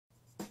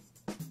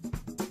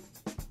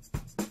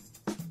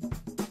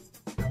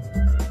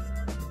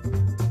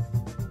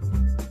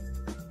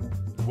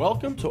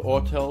Welcome to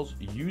Autel's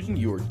Using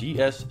Your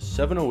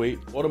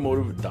DS708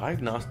 Automotive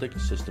Diagnostic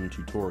System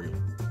tutorial.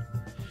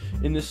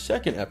 In this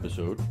second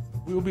episode,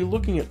 we will be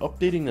looking at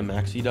updating the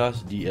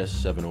MaxiDas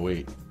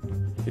DS708.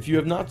 If you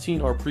have not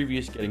seen our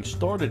previous Getting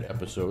Started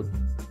episode,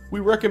 we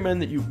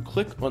recommend that you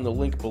click on the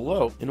link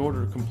below in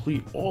order to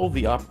complete all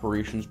the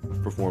operations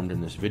performed in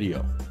this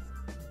video.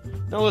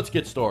 Now let's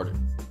get started.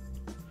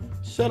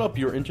 Set up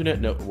your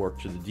internet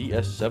network to the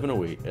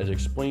DS708 as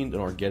explained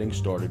in our Getting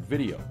Started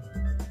video.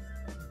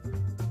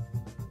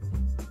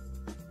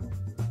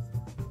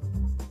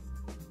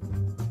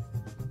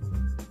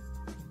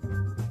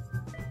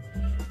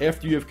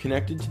 After you have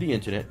connected to the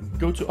internet,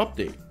 go to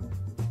Update.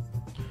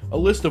 A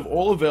list of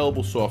all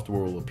available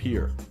software will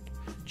appear.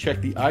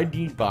 Check the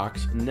ID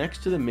box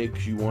next to the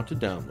makes you want to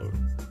download.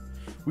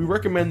 We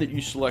recommend that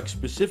you select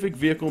specific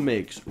vehicle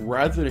makes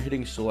rather than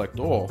hitting Select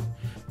All.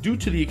 Due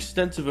to the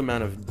extensive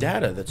amount of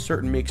data that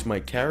certain makes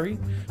might carry,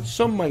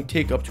 some might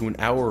take up to an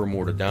hour or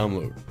more to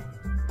download.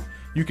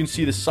 You can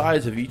see the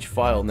size of each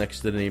file next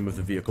to the name of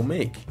the vehicle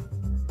make.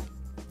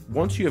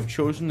 Once you have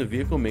chosen the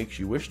vehicle makes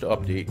you wish to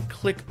update,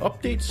 click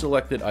Update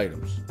Selected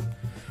Items.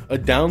 A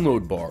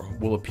download bar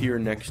will appear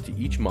next to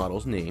each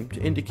model's name to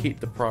indicate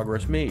the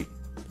progress made.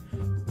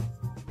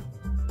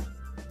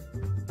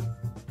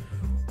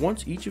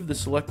 Once each of the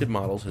selected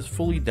models has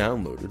fully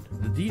downloaded,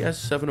 the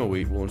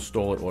DS708 will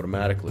install it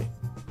automatically.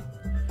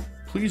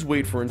 Please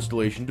wait for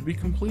installation to be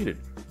completed.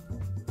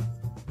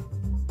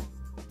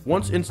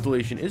 Once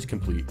installation is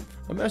complete,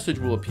 a message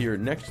will appear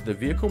next to the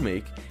vehicle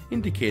make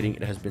indicating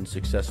it has been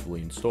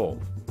successfully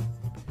installed.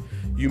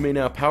 You may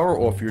now power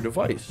off your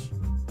device.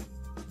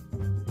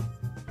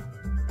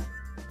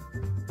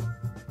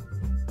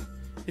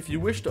 If you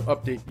wish to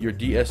update your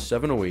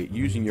DS708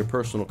 using your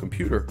personal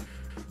computer,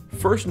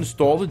 first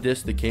install the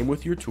disk that came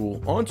with your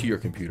tool onto your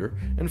computer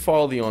and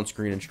follow the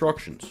on-screen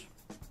instructions.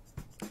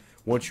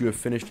 Once you have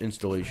finished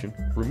installation,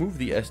 remove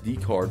the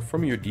SD card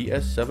from your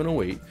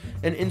DS708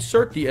 and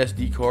insert the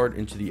SD card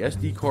into the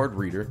SD card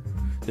reader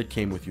that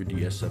came with your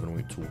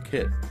DS708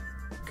 toolkit.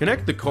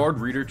 Connect the card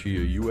reader to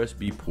your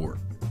USB port.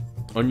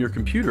 On your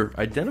computer,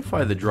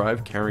 identify the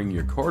drive carrying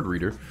your card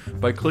reader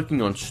by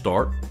clicking on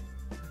Start,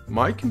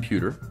 My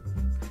Computer,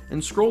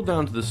 and scroll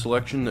down to the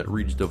selection that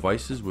reads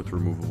Devices with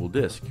Removable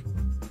Disk.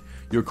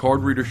 Your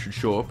card reader should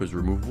show up as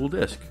removable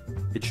disk.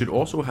 It should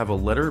also have a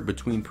letter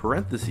between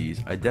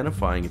parentheses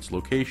identifying its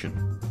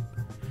location.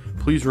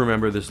 Please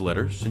remember this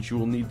letter since you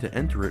will need to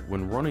enter it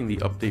when running the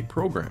update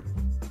program.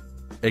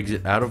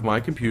 Exit out of My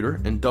Computer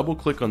and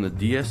double-click on the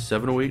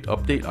DS708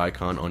 update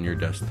icon on your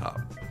desktop.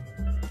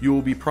 You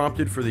will be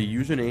prompted for the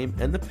username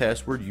and the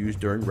password used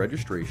during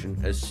registration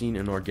as seen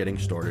in our Getting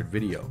Started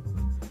video.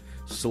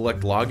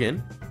 Select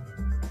Login.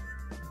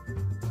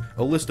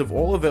 A list of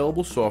all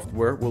available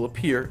software will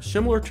appear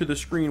similar to the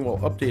screen while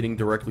updating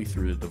directly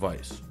through the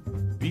device.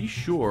 Be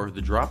sure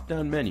the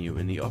drop-down menu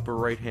in the upper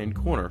right-hand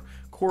corner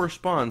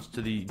corresponds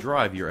to the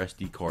drive your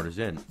SD card is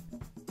in.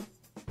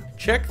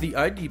 Check the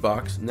ID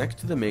box next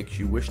to the makes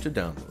you wish to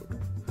download.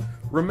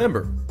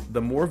 Remember,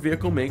 the more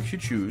vehicle makes you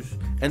choose,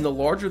 and the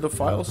larger the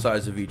file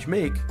size of each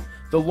make,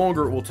 the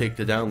longer it will take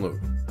to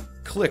download.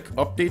 Click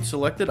Update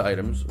Selected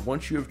Items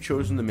once you have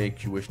chosen the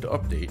make you wish to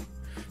update.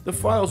 The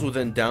files will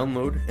then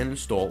download and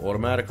install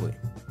automatically.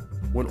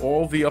 When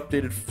all the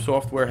updated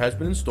software has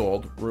been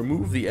installed,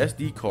 remove the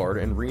SD card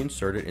and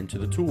reinsert it into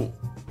the tool.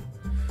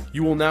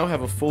 You will now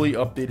have a fully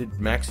updated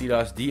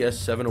MaxiDas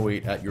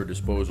DS708 at your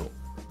disposal.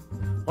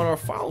 On our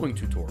following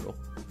tutorial,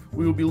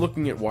 we will be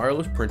looking at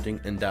wireless printing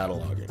and data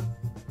logging.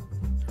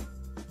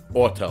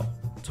 Autel,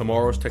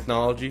 tomorrow's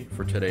technology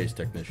for today's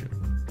technician.